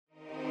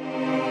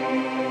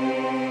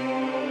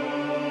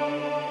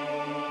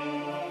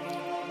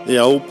The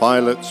old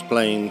pilot's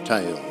plain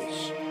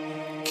tales.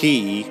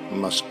 Key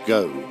must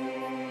go.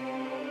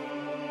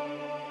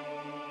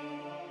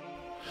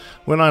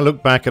 When I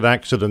look back at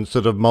accidents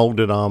that have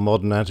moulded our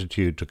modern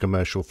attitude to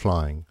commercial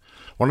flying,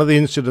 one of the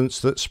incidents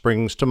that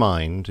springs to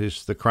mind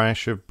is the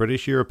crash of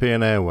British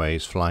European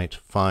Airways Flight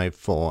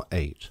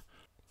 548.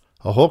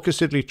 A Hawker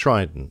Siddeley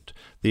Trident,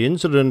 the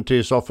incident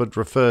is often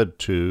referred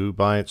to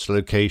by its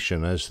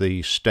location as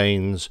the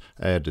Staines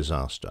air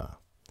disaster.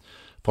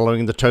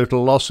 Following the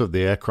total loss of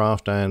the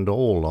aircraft and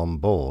all on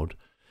board,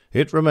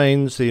 it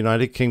remains the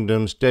United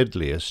Kingdom's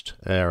deadliest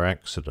air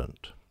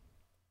accident.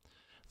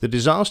 The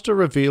disaster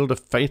revealed a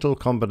fatal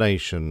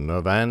combination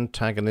of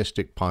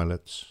antagonistic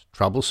pilots,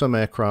 troublesome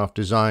aircraft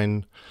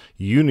design,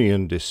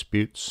 union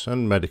disputes,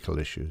 and medical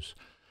issues.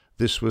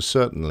 This was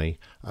certainly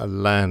a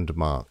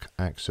landmark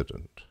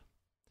accident.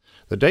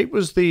 The date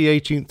was the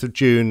 18th of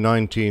June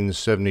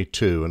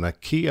 1972, and a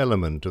key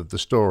element of the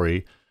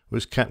story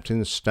was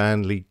Captain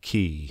Stanley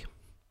Key.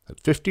 At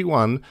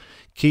 51,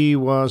 Key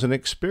was an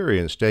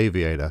experienced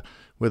aviator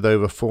with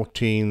over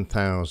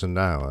 14,000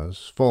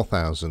 hours,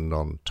 4,000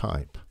 on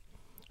type.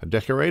 A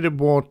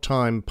decorated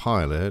wartime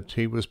pilot,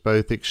 he was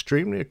both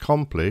extremely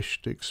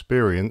accomplished,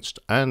 experienced,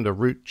 and a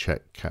route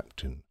check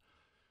captain.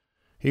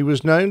 He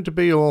was known to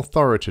be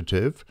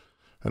authoritative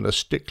and a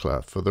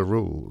stickler for the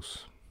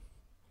rules.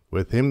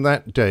 With him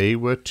that day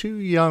were two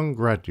young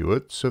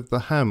graduates of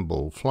the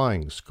Hamble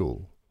Flying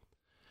School.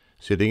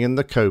 Sitting in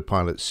the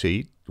co-pilot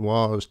seat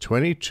was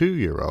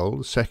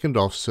 22-year-old Second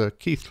Officer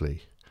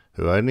Keithley,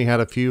 who only had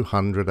a few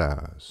hundred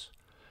hours.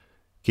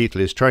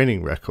 Keithley's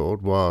training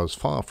record was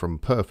far from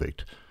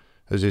perfect,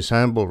 as his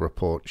Hamble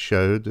report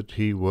showed that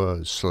he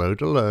was slow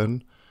to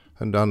learn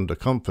and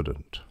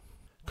underconfident.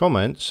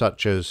 Comments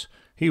such as,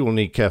 "He will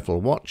need careful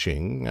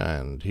watching,"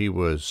 and "he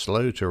was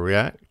slow to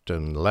react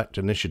and lacked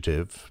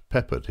initiative,"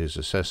 peppered his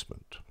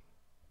assessment.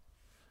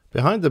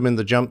 Behind them in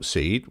the jump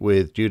seat,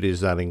 with duties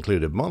that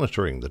included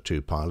monitoring the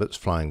two pilots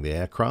flying the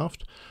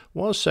aircraft,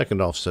 was Second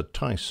Officer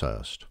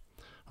Ticehurst.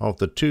 Of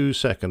the two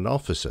second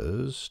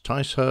officers,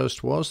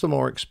 Ticehurst was the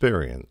more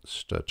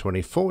experienced, a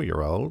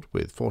 24-year-old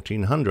with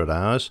 1,400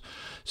 hours,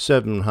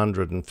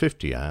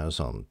 750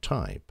 hours on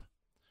type.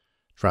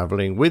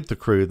 Travelling with the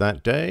crew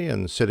that day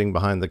and sitting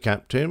behind the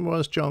captain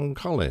was John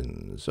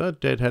Collins, a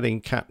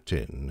deadheading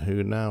captain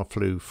who now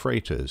flew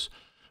freighters,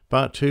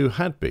 but who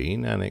had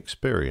been an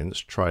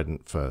experienced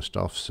Trident First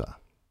Officer.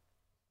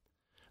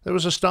 There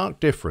was a stark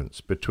difference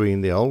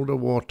between the older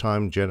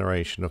wartime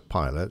generation of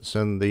pilots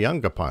and the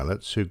younger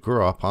pilots who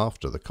grew up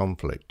after the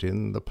conflict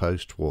in the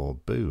post-war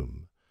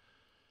boom.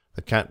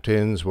 The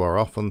captains were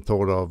often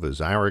thought of as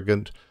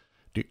arrogant,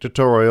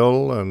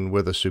 dictatorial, and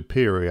with a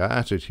superior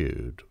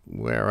attitude,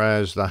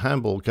 whereas the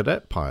Hamble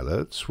cadet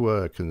pilots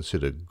were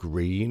considered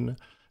green,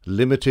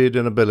 limited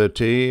in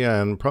ability,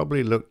 and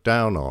probably looked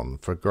down on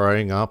for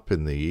growing up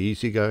in the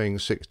easygoing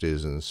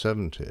 60s and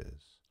 70s.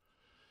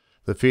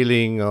 The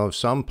feeling of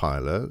some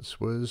pilots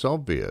was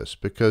obvious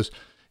because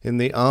in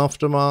the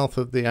aftermath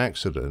of the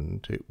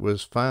accident it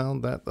was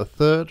found that the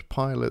third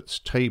pilot's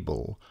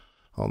table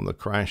on the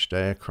crashed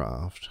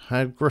aircraft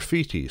had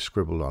graffiti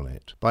scribbled on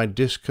it by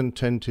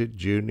discontented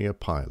junior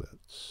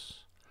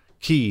pilots.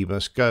 "Key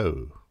must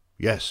go."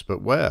 "Yes,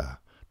 but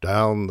where?"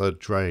 "Down the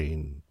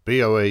drain."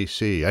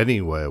 "BOAC,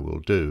 anywhere will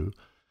do."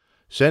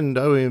 "Send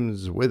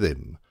OIMS with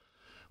him."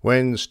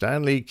 "When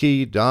Stanley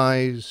Key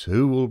dies,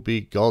 who will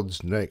be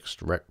God's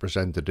next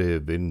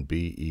representative in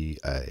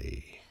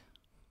BEA?"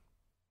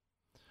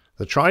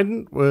 The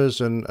Trident was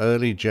an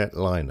early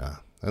jetliner,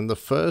 and the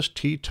first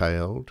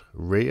T-tailed,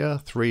 rear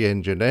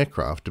three-engine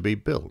aircraft to be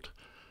built.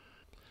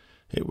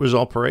 It was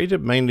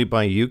operated mainly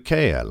by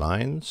UK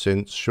airlines,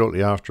 since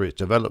shortly after its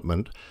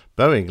development,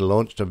 Boeing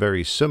launched a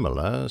very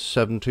similar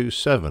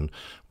 727,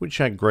 which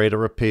had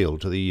greater appeal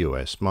to the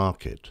US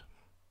market.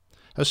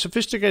 A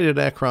sophisticated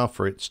aircraft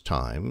for its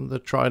time, the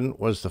Trident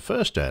was the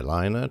first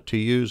airliner to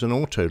use an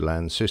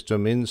auto-land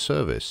system in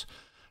service.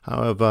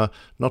 However,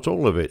 not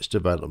all of its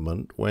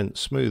development went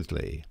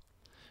smoothly.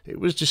 It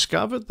was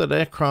discovered that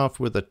aircraft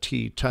with a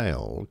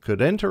T-tail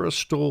could enter a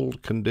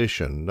stalled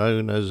condition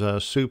known as a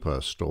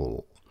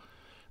superstall.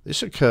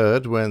 This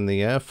occurred when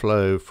the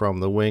airflow from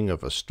the wing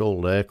of a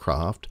stalled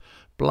aircraft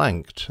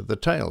blanked the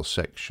tail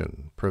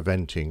section,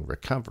 preventing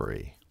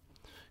recovery.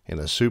 In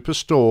a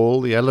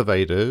superstall, the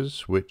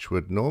elevators, which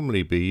would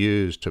normally be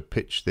used to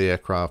pitch the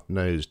aircraft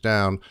nose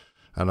down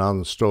and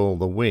unstall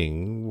the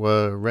wing,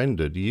 were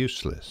rendered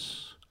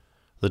useless.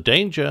 The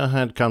danger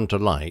had come to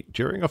light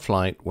during a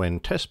flight when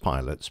test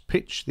pilots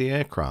pitched the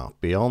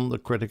aircraft beyond the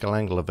critical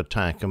angle of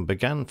attack and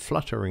began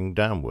fluttering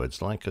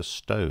downwards like a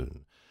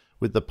stone,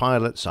 with the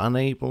pilots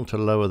unable to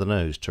lower the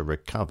nose to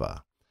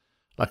recover.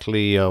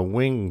 Luckily, a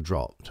wing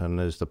dropped, and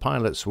as the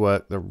pilots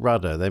worked the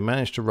rudder, they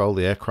managed to roll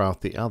the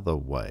aircraft the other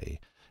way.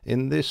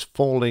 In this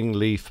falling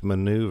leaf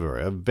maneuver,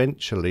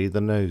 eventually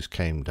the nose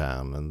came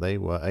down, and they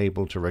were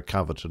able to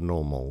recover to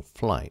normal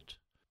flight.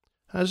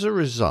 As a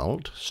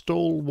result,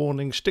 stall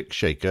warning stick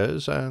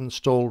shakers and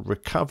stall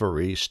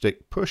recovery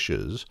stick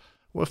pushers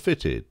were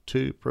fitted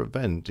to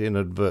prevent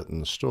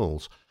inadvertent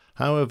stalls,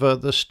 However,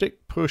 the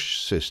stick-push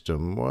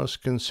system was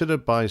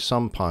considered by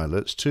some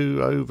pilots to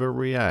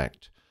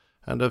overreact,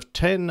 and of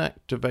 10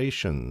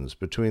 activations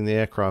between the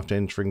aircraft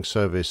entering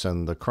service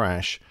and the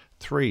crash,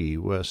 3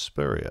 were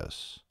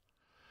spurious.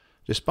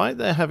 Despite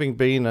there having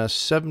been a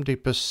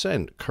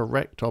 70%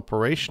 correct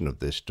operation of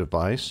this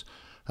device,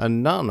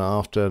 and none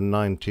after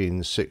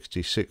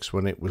 1966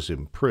 when it was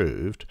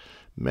improved,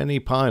 many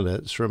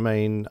pilots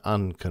remain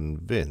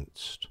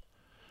unconvinced.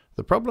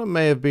 The problem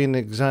may have been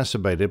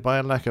exacerbated by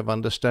a lack of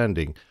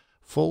understanding.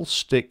 False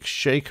stick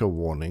shaker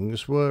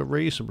warnings were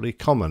reasonably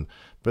common,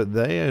 but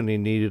they only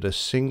needed a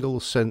single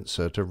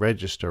sensor to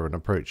register an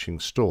approaching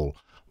stall,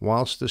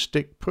 whilst the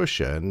stick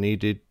pusher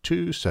needed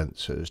 2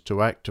 sensors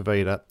to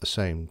activate at the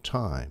same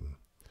time.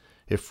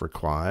 If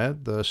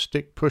required, the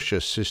stick pusher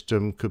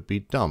system could be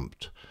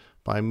dumped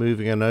by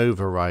moving an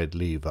override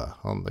lever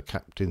on the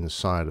captain's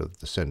side of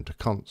the center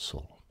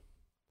console.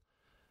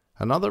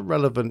 Another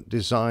relevant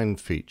design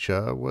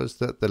feature was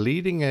that the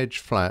leading edge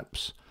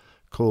flaps,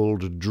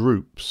 called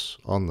droops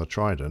on the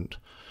Trident,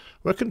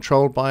 were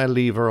controlled by a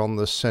lever on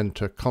the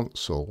center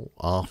console,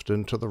 aft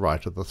and to the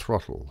right of the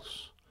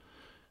throttles.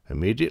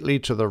 Immediately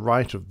to the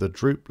right of the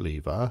droop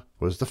lever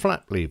was the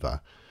flap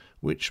lever,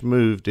 which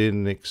moved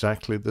in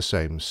exactly the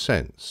same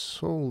sense,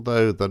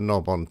 although the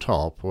knob on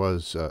top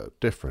was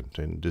different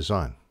in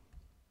design.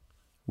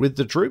 With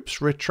the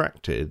droops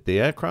retracted, the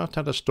aircraft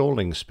had a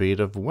stalling speed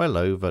of well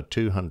over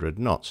 200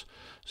 knots,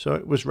 so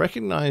it was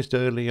recognized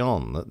early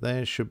on that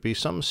there should be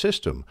some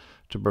system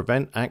to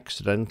prevent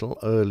accidental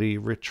early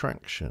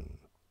retraction.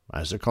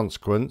 As a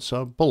consequence,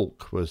 a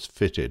bulk was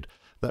fitted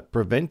that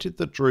prevented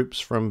the droops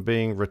from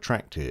being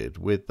retracted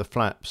with the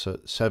flaps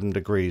at 7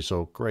 degrees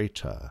or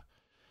greater.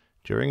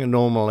 During a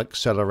normal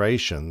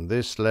acceleration,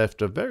 this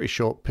left a very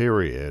short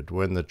period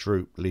when the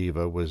droop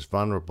lever was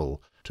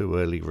vulnerable to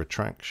early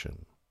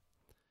retraction.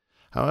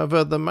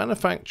 However, the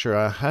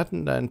manufacturer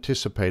hadn't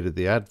anticipated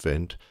the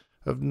advent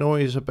of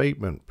noise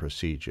abatement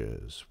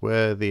procedures,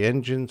 where the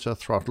engines are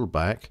throttled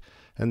back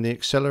and the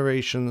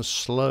acceleration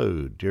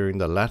slowed during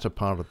the latter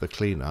part of the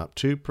cleanup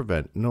to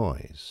prevent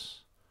noise.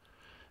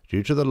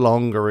 Due to the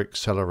longer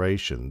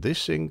acceleration,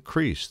 this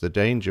increased the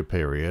danger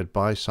period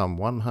by some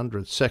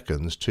 100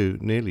 seconds to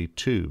nearly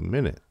 2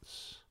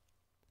 minutes.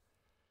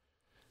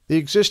 The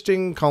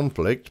existing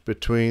conflict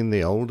between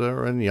the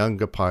older and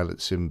younger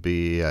pilots in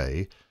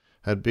BEA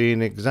had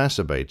been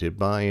exacerbated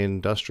by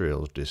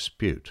industrial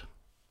dispute.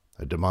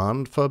 A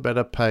demand for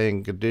better pay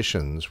and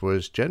conditions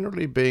was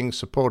generally being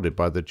supported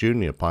by the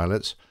junior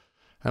pilots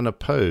and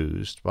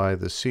opposed by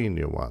the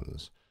senior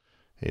ones.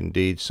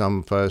 Indeed,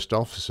 some first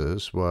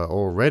officers were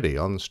already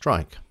on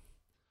strike.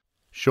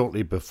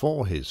 Shortly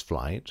before his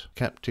flight,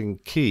 Captain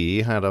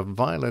Key had a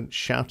violent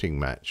shouting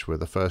match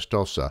with a first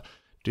officer,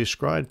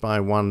 described by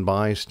one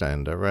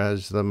bystander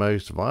as the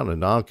most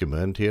violent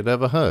argument he had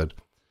ever heard.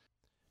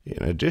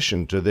 In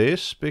addition to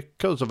this,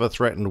 because of a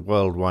threatened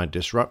worldwide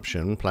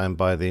disruption planned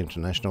by the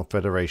International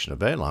Federation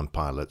of Airline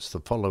Pilots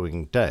the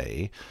following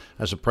day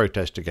as a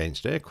protest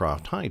against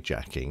aircraft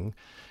hijacking,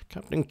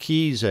 Captain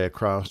Key's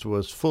aircraft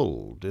was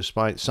full,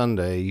 despite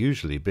Sunday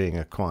usually being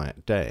a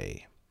quiet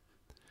day.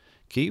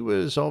 Key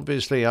was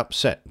obviously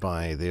upset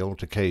by the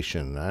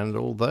altercation, and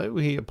although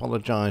he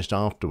apologized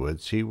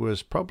afterwards, he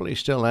was probably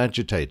still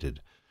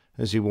agitated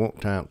as he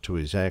walked out to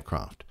his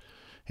aircraft,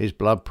 his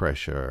blood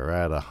pressure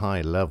at a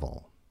high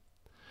level.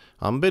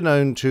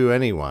 Unbeknown to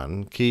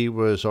anyone, Key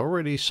was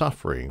already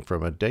suffering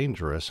from a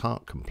dangerous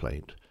heart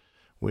complaint,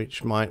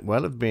 which might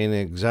well have been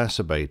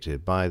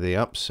exacerbated by the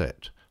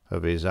upset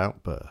of his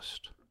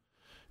outburst.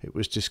 It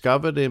was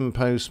discovered in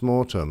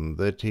post-mortem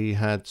that he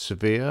had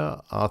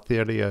severe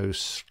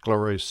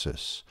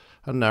arteriosclerosis,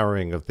 a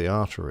narrowing of the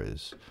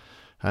arteries,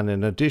 and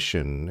in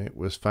addition it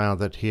was found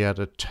that he had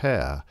a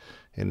tear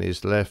in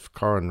his left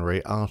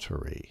coronary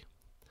artery.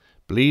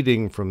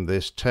 Bleeding from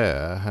this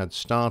tear had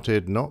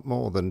started not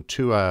more than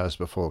 2 hours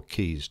before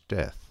Key's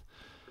death.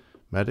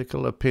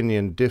 Medical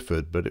opinion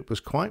differed, but it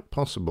was quite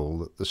possible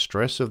that the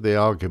stress of the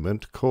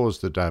argument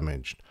caused the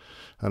damage,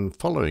 and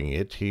following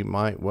it he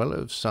might well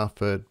have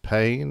suffered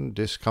pain,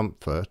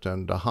 discomfort,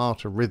 and a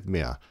heart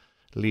arrhythmia,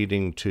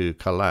 leading to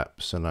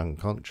collapse and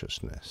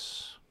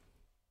unconsciousness.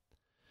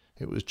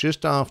 It was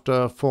just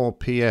after 4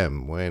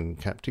 p.m. when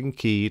Captain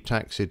Key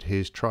taxied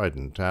his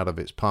Trident out of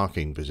its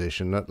parking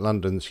position at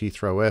London's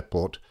Heathrow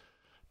Airport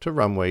to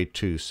runway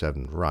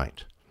 27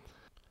 right.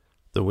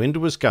 The wind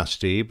was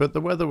gusty, but the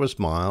weather was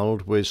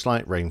mild, with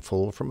slight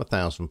rainfall from a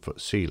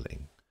 1,000-foot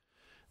ceiling.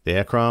 The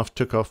aircraft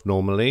took off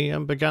normally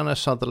and began a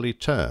southerly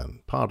turn,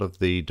 part of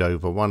the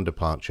Dover 1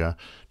 departure,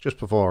 just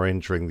before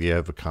entering the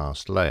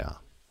overcast layer.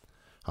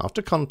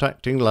 After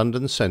contacting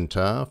London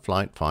Centre,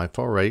 Flight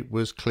 548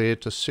 was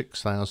cleared to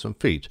 6,000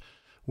 feet,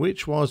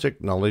 which was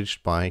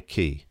acknowledged by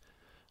Key.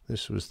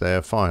 This was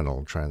their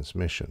final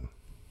transmission.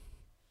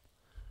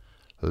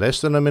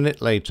 Less than a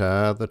minute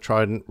later, the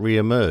Trident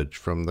re-emerged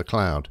from the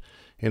cloud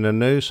in a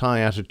nose-high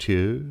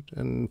attitude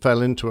and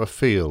fell into a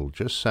field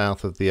just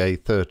south of the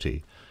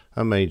A30,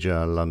 a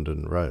major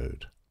London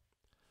road.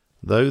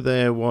 Though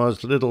there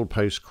was little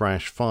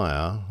post-crash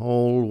fire,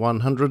 all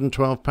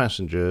 112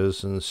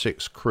 passengers and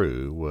 6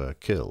 crew were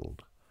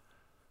killed.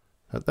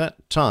 At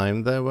that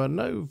time, there were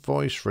no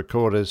voice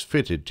recorders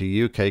fitted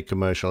to UK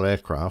commercial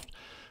aircraft,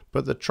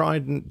 but the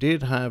Trident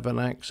did have an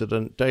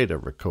accident data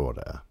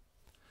recorder.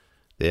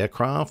 The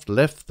aircraft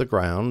left the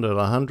ground at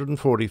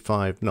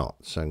 145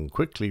 knots and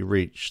quickly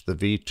reached the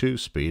V2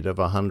 speed of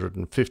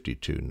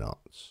 152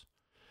 knots.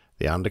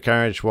 The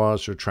undercarriage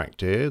was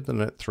retracted,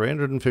 and at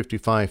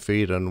 355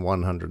 feet and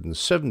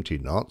 170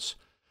 knots,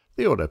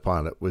 the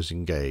autopilot was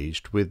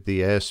engaged with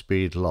the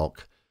airspeed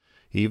lock,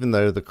 even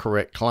though the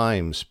correct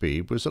climb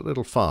speed was a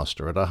little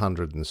faster at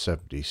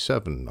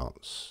 177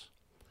 knots.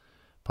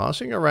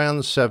 Passing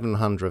around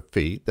 700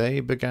 feet, they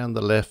began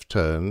the left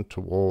turn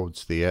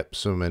towards the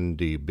Epsom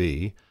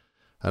NDB,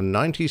 and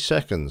 90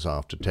 seconds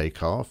after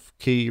takeoff,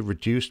 Key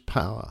reduced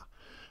power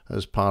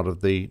as part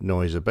of the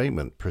noise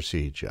abatement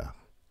procedure.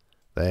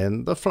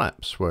 Then the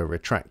flaps were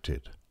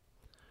retracted.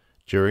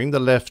 During the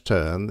left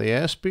turn, the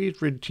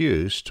airspeed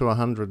reduced to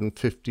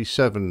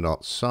 157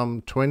 knots,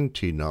 some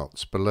 20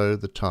 knots below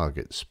the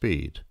target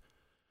speed.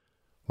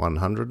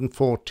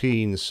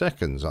 114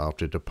 seconds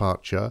after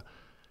departure,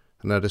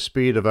 and at a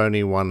speed of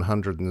only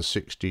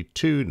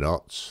 162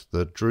 knots,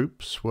 the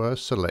droops were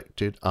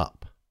selected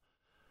up.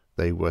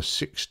 They were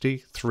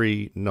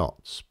 63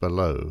 knots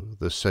below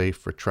the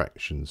safe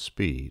retraction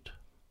speed.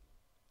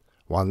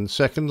 1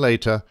 second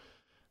later,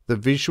 the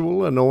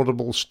visual and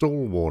audible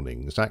stall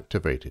warnings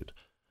activated,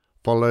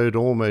 followed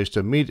almost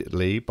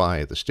immediately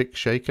by the stick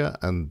shaker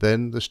and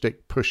then the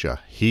stick pusher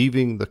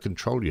heaving the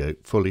control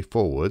yoke fully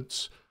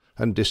forwards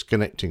and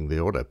disconnecting the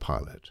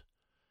autopilot.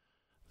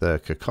 The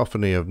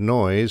cacophony of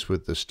noise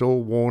with the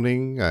stall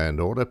warning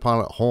and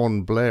autopilot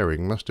horn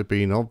blaring must have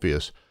been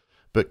obvious,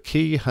 but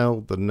Key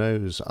held the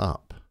nose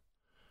up.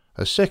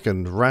 A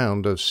second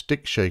round of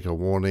stick shaker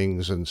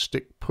warnings and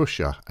stick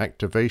pusher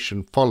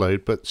activation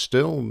followed, but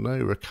still no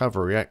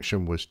recovery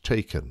action was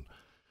taken.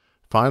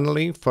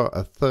 Finally, for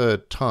a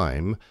third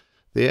time,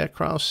 the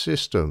aircraft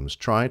systems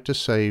tried to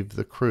save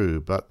the crew,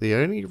 but the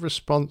only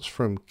response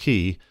from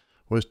Key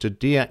was to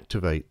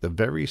deactivate the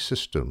very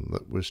system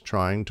that was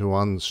trying to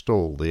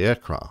unstall the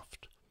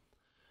aircraft.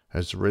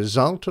 As a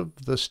result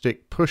of the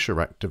stick pusher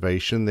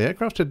activation, the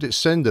aircraft had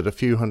descended a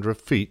few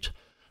hundred feet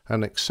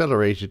and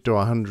accelerated to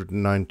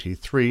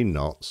 193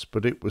 knots,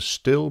 but it was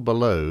still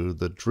below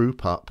the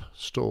droop-up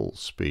stall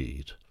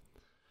speed.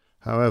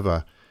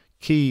 However,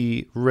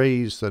 Key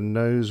raised the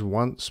nose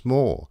once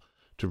more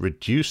to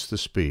reduce the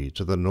speed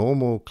to the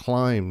normal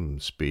climb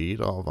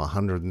speed of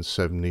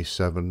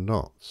 177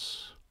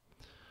 knots.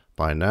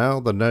 By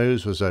now the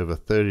nose was over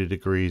 30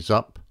 degrees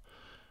up,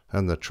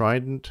 and the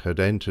Trident had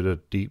entered a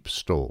deep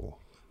stall.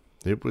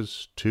 It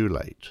was too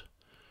late.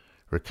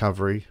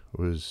 Recovery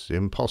was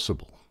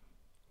impossible.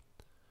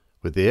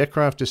 With the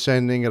aircraft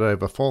descending at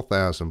over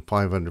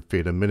 4,500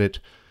 feet a minute,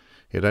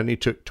 it only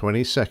took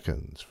 20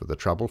 seconds for the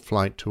troubled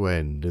flight to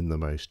end in the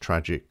most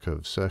tragic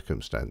of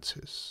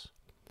circumstances.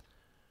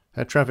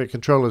 Air traffic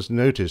controllers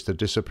noticed the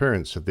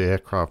disappearance of the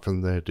aircraft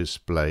from their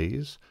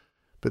displays,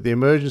 but the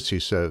emergency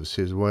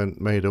services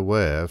weren't made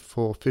aware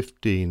for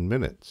 15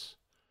 minutes.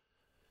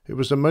 It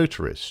was a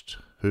motorist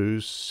who,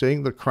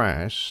 seeing the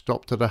crash,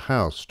 stopped at a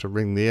house to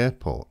ring the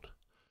airport.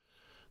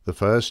 The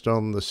first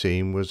on the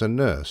scene was a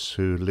nurse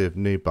who lived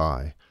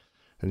nearby,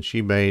 and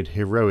she made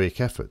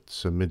heroic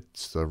efforts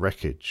amidst the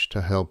wreckage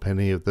to help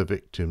any of the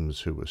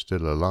victims who were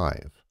still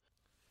alive.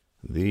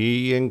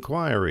 The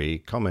inquiry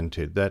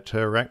commented that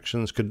her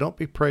actions could not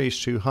be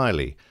praised too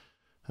highly.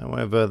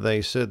 However,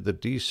 they said the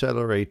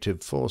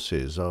decelerative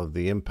forces of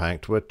the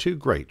impact were too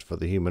great for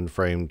the human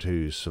frame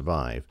to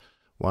survive.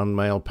 One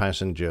male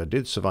passenger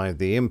did survive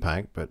the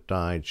impact, but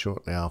died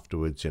shortly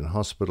afterwards in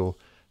hospital.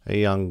 A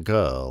young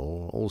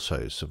girl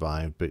also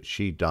survived, but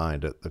she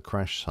died at the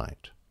crash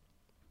site.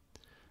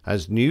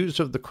 As news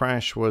of the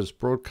crash was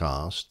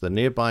broadcast, the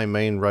nearby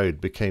main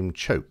road became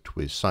choked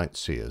with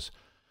sightseers,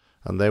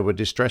 and there were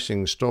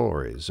distressing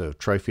stories of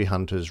trophy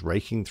hunters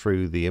raking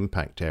through the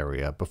impact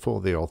area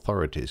before the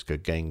authorities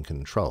could gain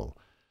control.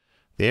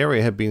 The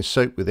area had been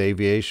soaked with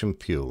aviation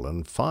fuel,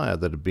 and fire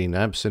that had been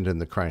absent in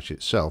the crash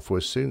itself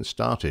was soon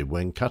started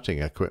when cutting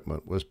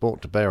equipment was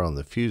brought to bear on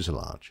the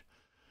fuselage.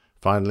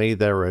 Finally,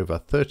 there were over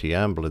 30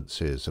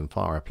 ambulances and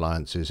fire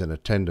appliances in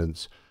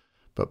attendance,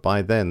 but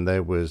by then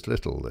there was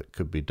little that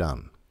could be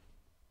done.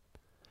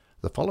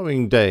 The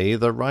following day,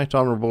 the Right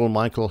Honourable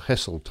Michael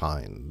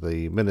Heseltine,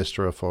 the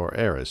Minister for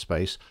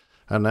Aerospace,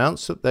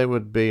 announced that there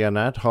would be an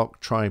ad hoc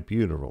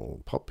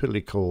tribunal,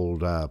 popularly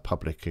called a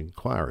public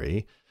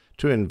inquiry,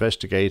 to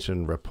investigate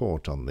and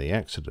report on the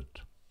accident.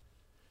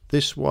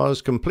 This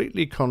was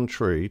completely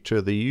contrary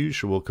to the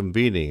usual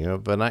convening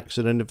of an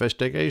accident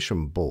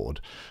investigation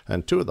board,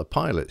 and two of the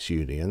pilots'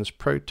 unions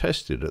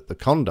protested at the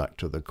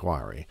conduct of the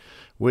inquiry,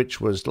 which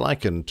was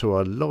likened to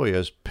a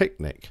lawyer's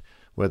picnic,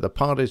 where the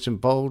parties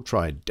involved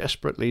tried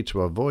desperately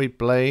to avoid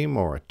blame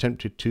or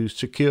attempted to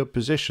secure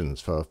positions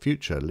for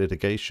future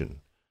litigation.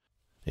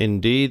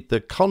 Indeed,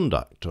 the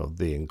conduct of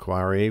the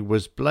inquiry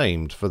was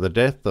blamed for the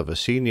death of a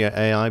senior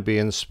AIB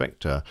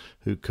inspector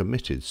who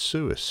committed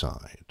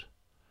suicide.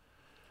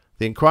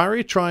 The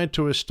inquiry tried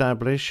to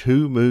establish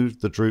who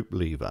moved the droop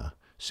lever,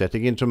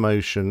 setting into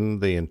motion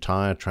the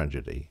entire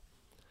tragedy.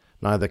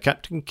 Neither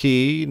Captain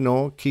Key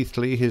nor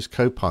Keithley, his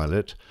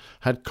co-pilot,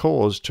 had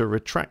cause to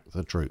retract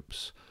the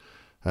droops,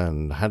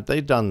 and had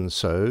they done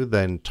so,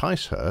 then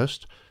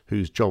Ticehurst,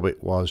 whose job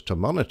it was to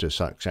monitor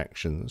such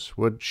actions,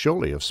 would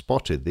surely have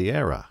spotted the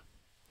error.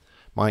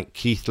 Might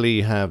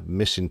Keithley have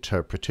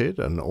misinterpreted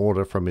an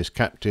order from his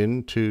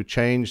captain to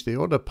change the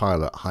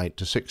autopilot height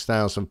to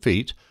 6,000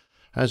 feet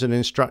as an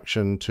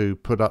instruction to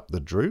put up the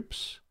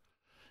droops?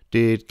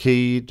 Did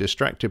Key,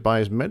 distracted by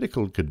his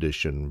medical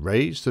condition,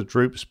 raise the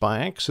droops by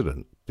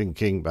accident,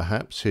 thinking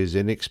perhaps his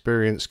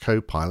inexperienced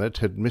co-pilot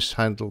had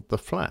mishandled the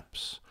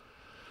flaps?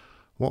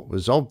 What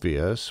was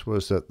obvious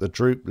was that the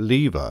droop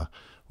lever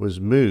was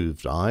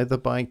moved either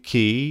by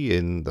Key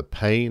in the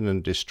pain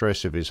and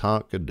distress of his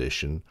heart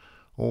condition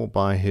or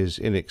by his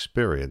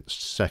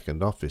inexperienced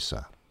second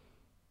officer.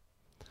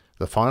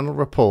 The final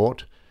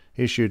report,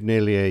 issued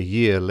nearly a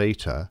year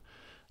later,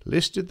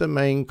 listed the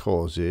main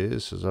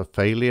causes as a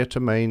failure to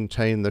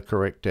maintain the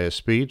correct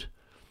airspeed,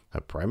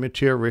 a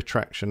premature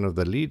retraction of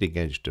the leading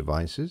edge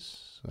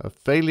devices, a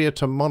failure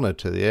to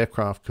monitor the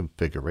aircraft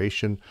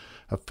configuration,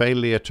 a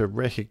failure to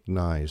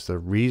recognize the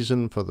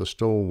reason for the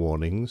stall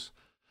warnings,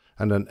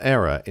 and an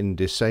error in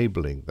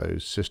disabling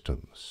those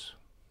systems.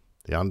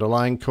 The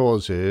underlying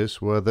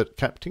causes were that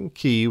Captain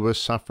Key was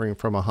suffering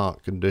from a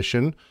heart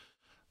condition,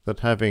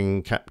 that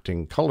having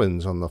Captain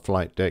Collins on the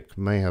flight deck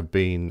may have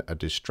been a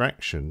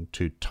distraction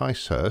to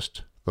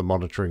Ticehurst, the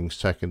monitoring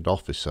second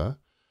officer,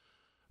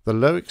 the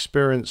low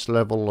experience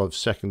level of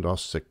Second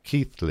Officer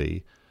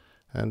Keithley,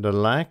 and a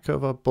lack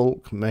of a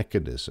bulk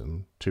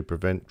mechanism to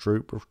prevent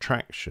droop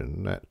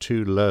retraction at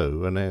too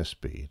low an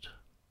airspeed.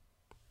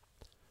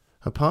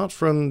 Apart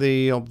from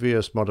the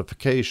obvious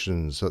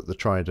modifications that the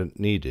Trident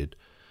needed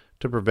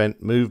to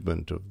prevent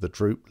movement of the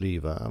droop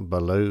lever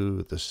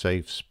below the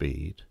safe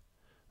speed,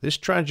 this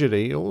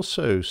tragedy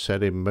also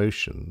set in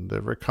motion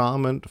the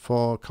requirement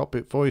for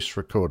cockpit voice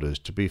recorders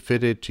to be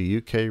fitted to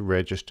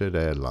UK-registered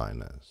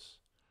airliners.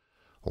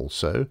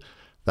 Also,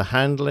 the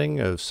handling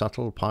of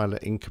subtle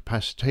pilot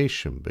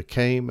incapacitation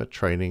became a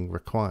training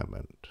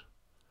requirement.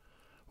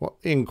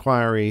 What the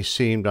inquiry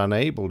seemed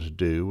unable to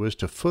do was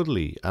to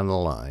fully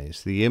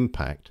analyse the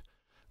impact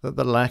that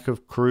the lack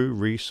of crew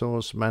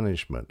resource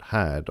management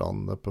had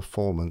on the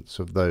performance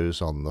of those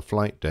on the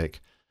flight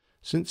deck,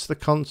 since the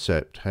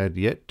concept had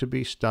yet to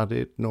be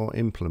studied nor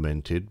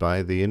implemented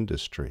by the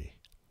industry.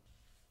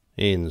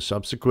 In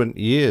subsequent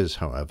years,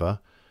 however,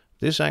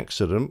 this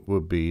accident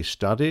would be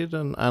studied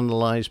and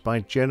analysed by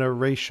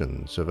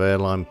generations of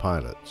airline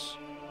pilots,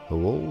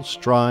 who all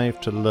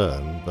strive to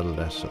learn the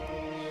lesson.